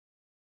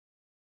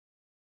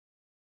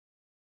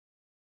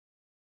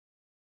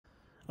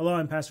Hello,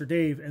 I'm Pastor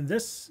Dave, and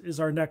this is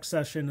our next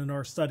session in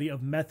our study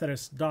of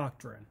Methodist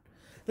Doctrine.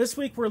 This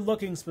week we're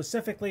looking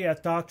specifically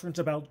at doctrines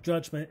about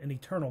judgment and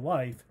eternal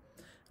life,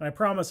 and I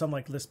promise,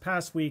 unlike this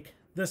past week,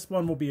 this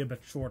one will be a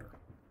bit shorter.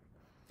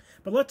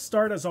 But let's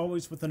start, as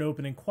always, with an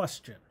opening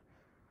question.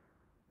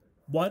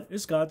 What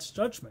is God's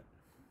judgment?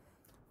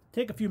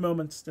 Take a few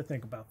moments to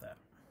think about that.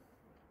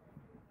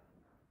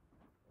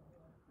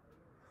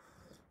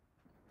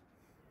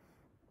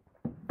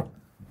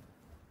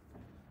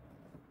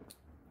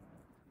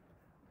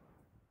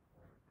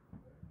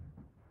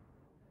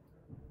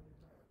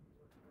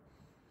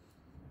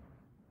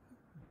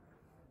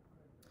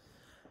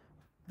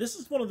 This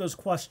is one of those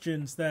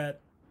questions that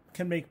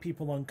can make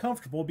people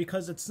uncomfortable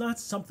because it's not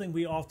something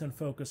we often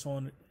focus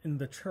on in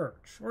the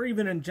church or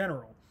even in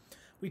general.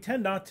 We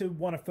tend not to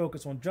want to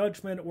focus on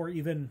judgment or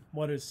even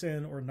what is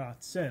sin or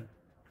not sin.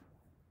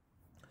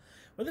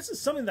 But this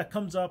is something that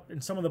comes up in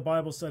some of the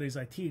Bible studies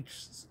I teach,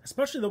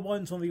 especially the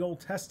ones on the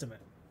Old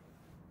Testament.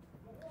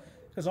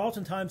 Because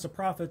oftentimes the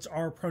prophets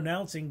are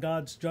pronouncing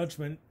God's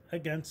judgment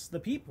against the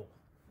people.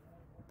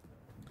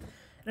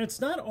 And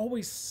it's not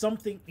always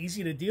something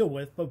easy to deal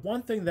with, but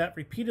one thing that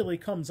repeatedly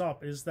comes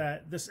up is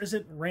that this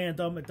isn't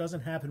random, it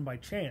doesn't happen by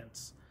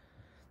chance.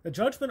 The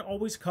judgment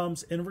always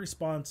comes in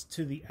response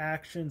to the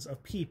actions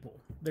of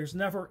people. There's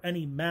never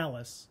any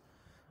malice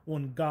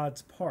on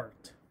God's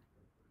part.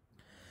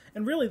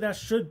 And really that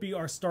should be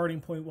our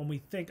starting point when we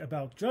think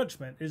about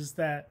judgment, is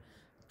that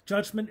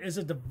judgment is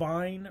a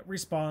divine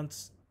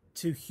response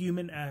to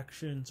human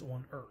actions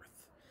on earth.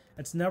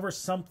 It's never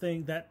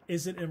something that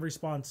isn't in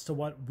response to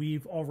what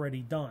we've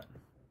already done.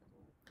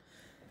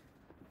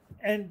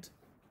 And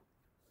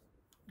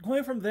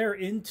going from there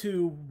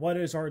into what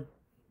is our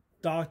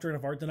doctrine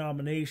of our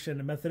denomination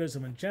and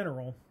Methodism in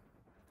general,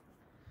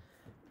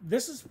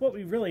 this is what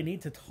we really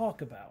need to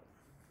talk about.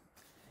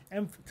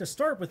 And to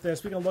start with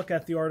this, we can look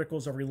at the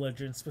Articles of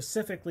Religion,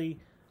 specifically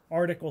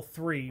Article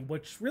 3,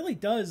 which really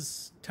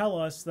does tell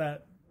us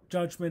that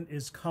judgment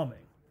is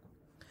coming.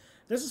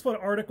 This is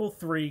what Article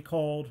 3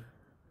 called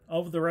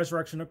of the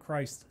resurrection of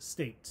Christ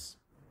states.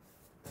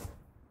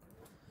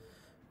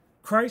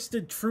 Christ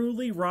did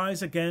truly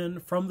rise again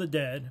from the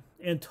dead,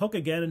 and took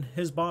again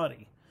his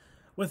body,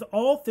 with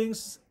all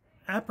things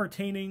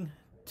appertaining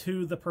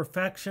to the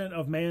perfection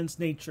of man's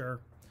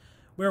nature,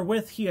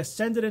 wherewith he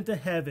ascended into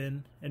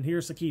heaven, and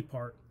here's the key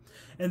part,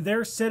 and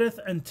there sitteth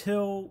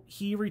until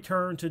he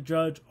return to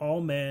judge all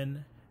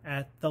men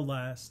at the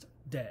last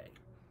day.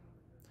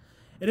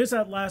 It is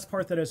that last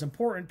part that is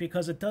important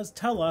because it does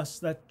tell us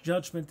that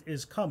judgment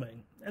is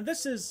coming. And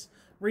this is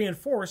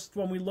reinforced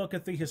when we look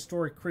at the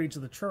historic creeds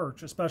of the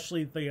church,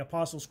 especially the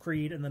Apostles'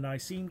 Creed and the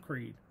Nicene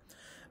Creed,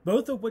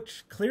 both of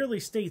which clearly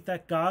state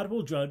that God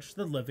will judge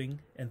the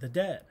living and the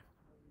dead.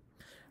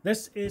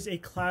 This is a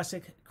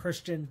classic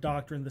Christian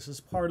doctrine. This is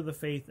part of the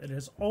faith. It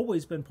has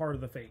always been part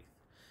of the faith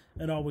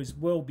and always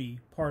will be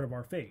part of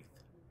our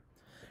faith.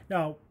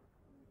 Now,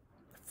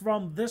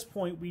 from this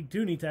point, we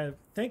do need to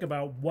think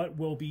about what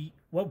will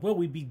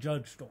we be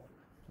judged on.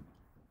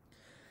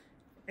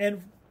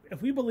 And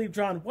if we believe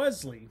John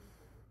Wesley,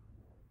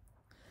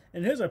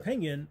 in his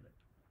opinion,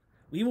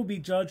 we will be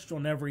judged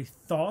on every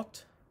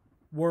thought,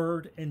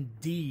 word,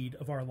 and deed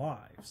of our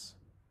lives.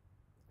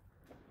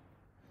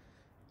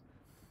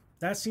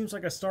 That seems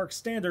like a stark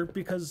standard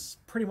because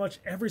pretty much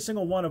every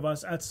single one of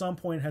us at some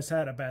point has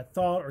had a bad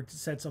thought or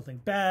said something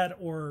bad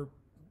or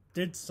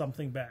did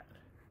something bad.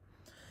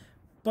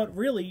 But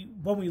really,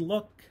 when we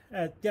look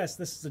at, yes,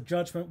 this is a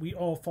judgment, we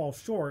all fall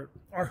short,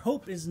 our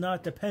hope is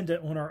not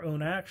dependent on our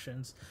own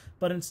actions,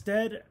 but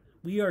instead,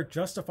 we are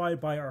justified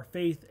by our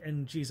faith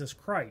in Jesus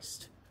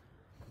Christ.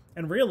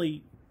 And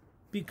really,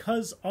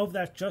 because of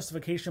that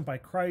justification by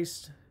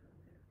Christ,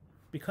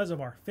 because of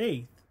our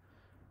faith,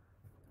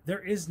 there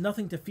is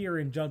nothing to fear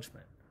in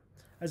judgment.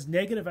 As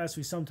negative as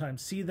we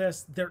sometimes see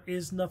this, there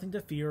is nothing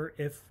to fear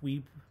if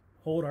we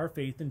hold our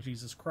faith in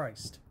Jesus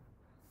Christ.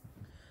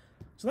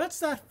 So that's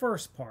that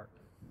first part.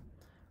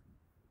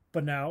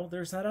 But now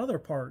there's that other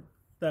part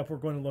that we're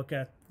going to look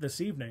at this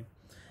evening.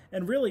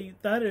 And really,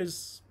 that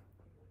is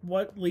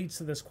what leads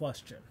to this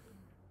question.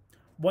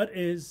 What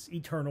is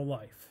eternal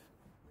life?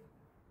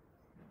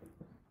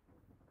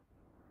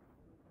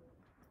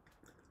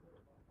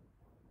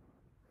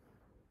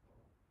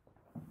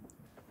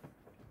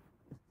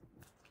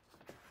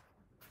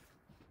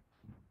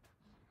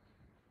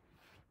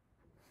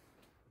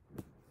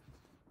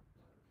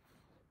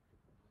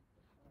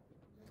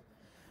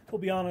 We'll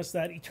be honest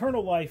that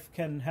eternal life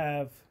can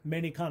have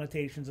many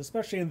connotations,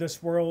 especially in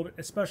this world,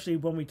 especially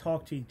when we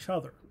talk to each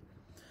other.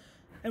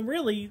 And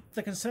really,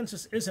 the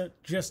consensus isn't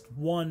just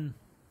one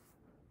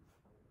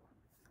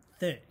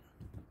thing.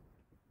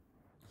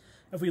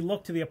 If we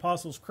look to the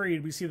Apostles'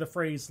 Creed, we see the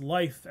phrase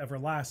life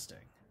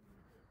everlasting.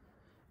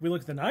 If we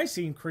look at the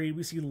Nicene Creed,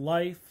 we see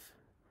life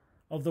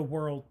of the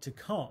world to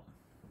come.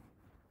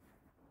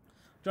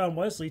 John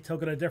Wesley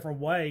took it a different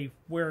way,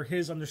 where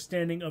his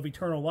understanding of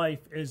eternal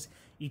life is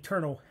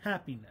eternal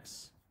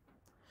happiness.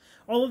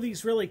 All of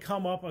these really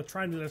come up of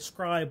trying to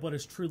describe what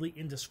is truly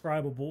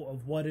indescribable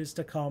of what is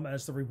to come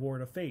as the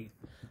reward of faith.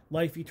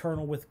 Life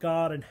eternal with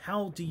God, and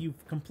how do you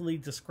completely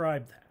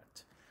describe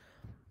that?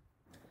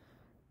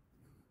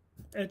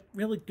 It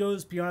really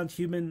goes beyond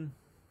human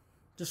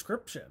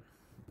description.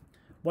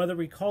 Whether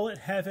we call it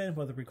heaven,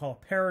 whether we call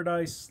it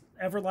paradise,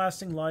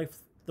 everlasting life,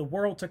 the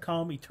world to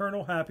come,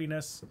 eternal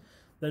happiness,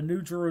 the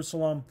New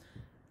Jerusalem,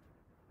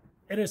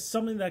 it is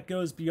something that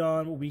goes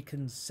beyond what we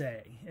can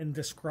say and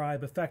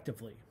describe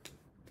effectively.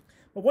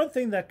 But one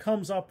thing that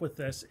comes up with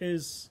this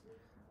is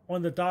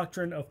on the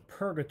doctrine of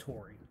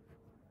purgatory.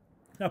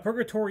 Now,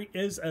 purgatory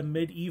is a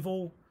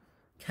medieval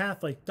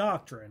Catholic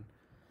doctrine,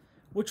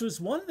 which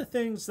was one of the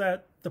things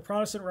that the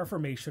Protestant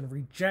Reformation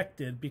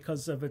rejected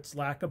because of its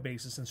lack of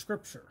basis in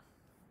Scripture.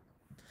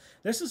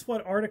 This is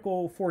what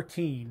Article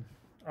 14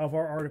 of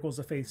our Articles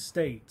of Faith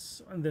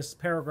states in this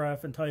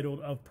paragraph entitled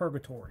Of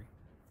Purgatory.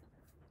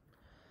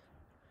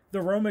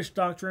 The Romish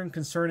doctrine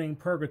concerning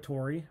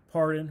purgatory,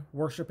 pardon,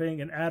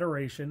 worshiping, and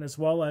adoration, as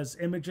well as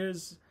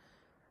images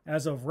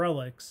as of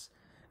relics,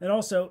 and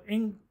also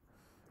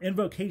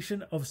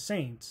invocation of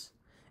saints,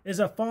 is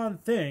a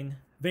fond thing,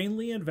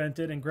 vainly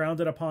invented and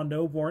grounded upon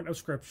no warrant of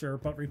Scripture,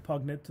 but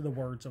repugnant to the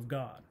words of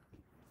God,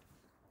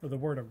 or the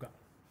Word of God.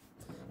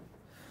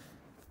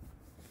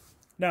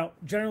 Now,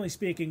 generally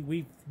speaking,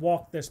 we've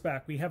walked this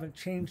back. We haven't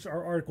changed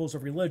our articles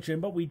of religion,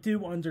 but we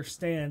do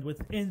understand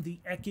within the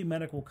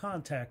ecumenical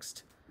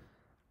context,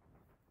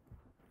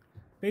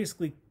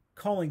 basically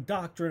calling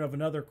doctrine of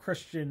another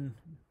Christian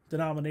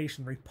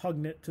denomination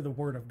repugnant to the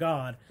Word of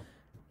God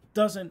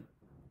doesn't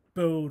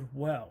bode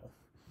well.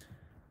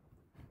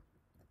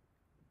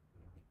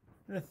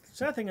 The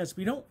sad thing is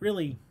we don't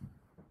really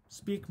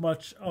speak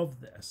much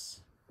of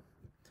this.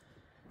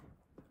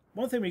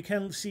 One thing we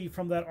can see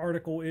from that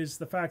article is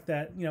the fact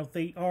that,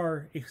 they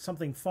are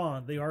something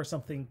fond. They are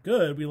something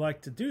good. We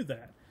like to do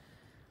that.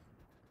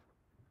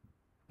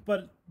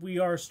 But we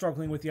are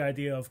struggling with the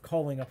idea of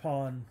calling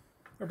upon,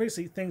 or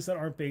basically things that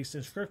aren't based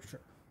in Scripture.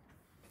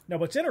 Now,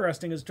 what's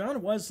interesting is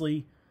John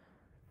Wesley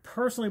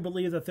personally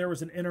believed that there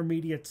was an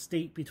intermediate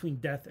state between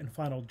death and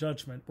final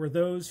judgment, where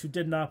those who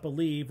did not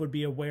believe would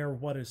be aware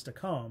of what is to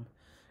come,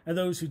 and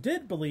those who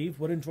did believe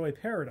would enjoy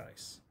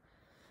paradise.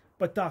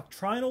 But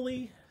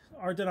doctrinally,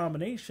 our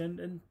denomination,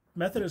 and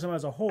Methodism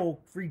as a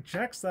whole,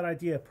 rejects that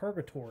idea of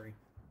purgatory.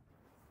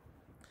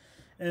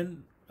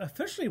 And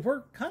officially,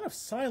 we're kind of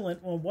silent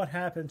on what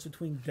happens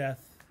between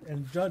death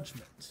and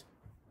judgment.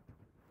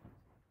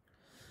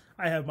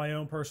 I have my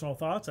own personal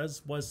thoughts,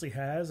 as Wesley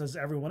has, as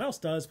everyone else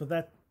does, but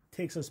that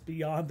takes us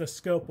beyond the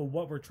scope of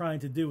what we're trying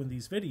to do in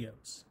these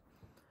videos.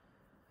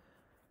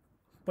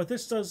 But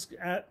this does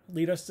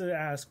lead us to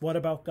ask, what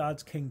about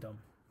God's kingdom?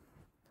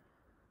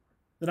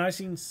 The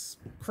Nicene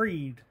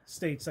Creed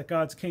states that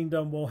God's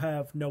kingdom will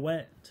have no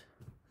end.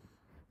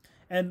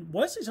 And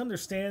Wesley's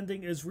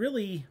understanding is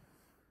really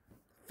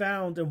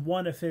found in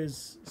one of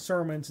his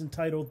sermons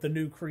entitled The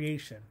New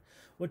Creation,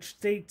 which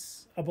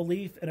states a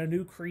belief in a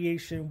new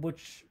creation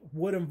which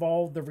would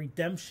involve the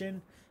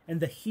redemption and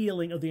the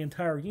healing of the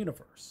entire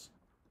universe.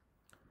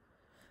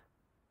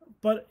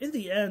 But in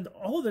the end,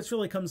 all of this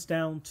really comes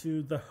down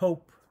to the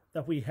hope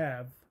that we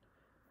have,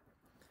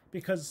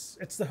 because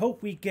it's the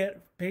hope we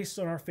get based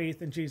on our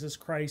faith in Jesus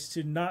Christ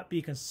to not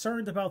be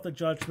concerned about the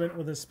judgment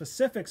or the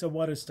specifics of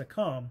what is to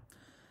come,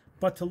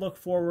 but to look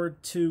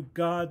forward to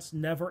God's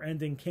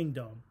never-ending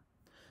kingdom,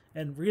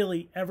 and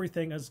really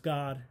everything as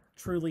God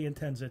truly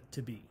intends it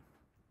to be.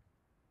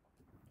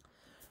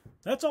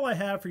 That's all I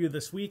have for you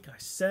this week. I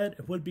said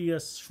it would be a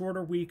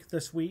shorter week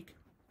this week,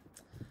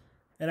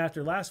 and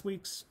after last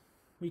week's,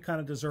 we kind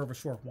of deserve a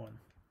short one.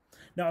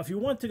 Now, if you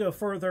want to go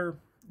further,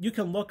 you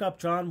can look up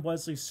John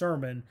Wesley's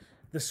sermon,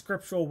 The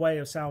Scriptural Way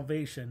of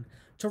Salvation,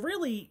 to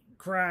really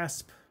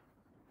grasp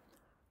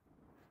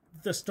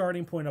the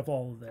starting point of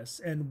all of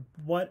this and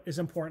what is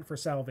important for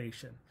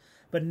salvation.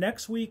 But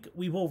next week,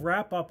 we will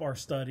wrap up our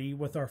study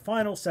with our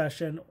final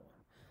session,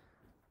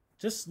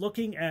 just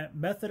looking at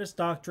Methodist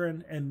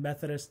doctrine and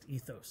Methodist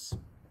ethos.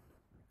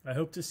 I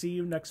hope to see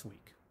you next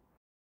week.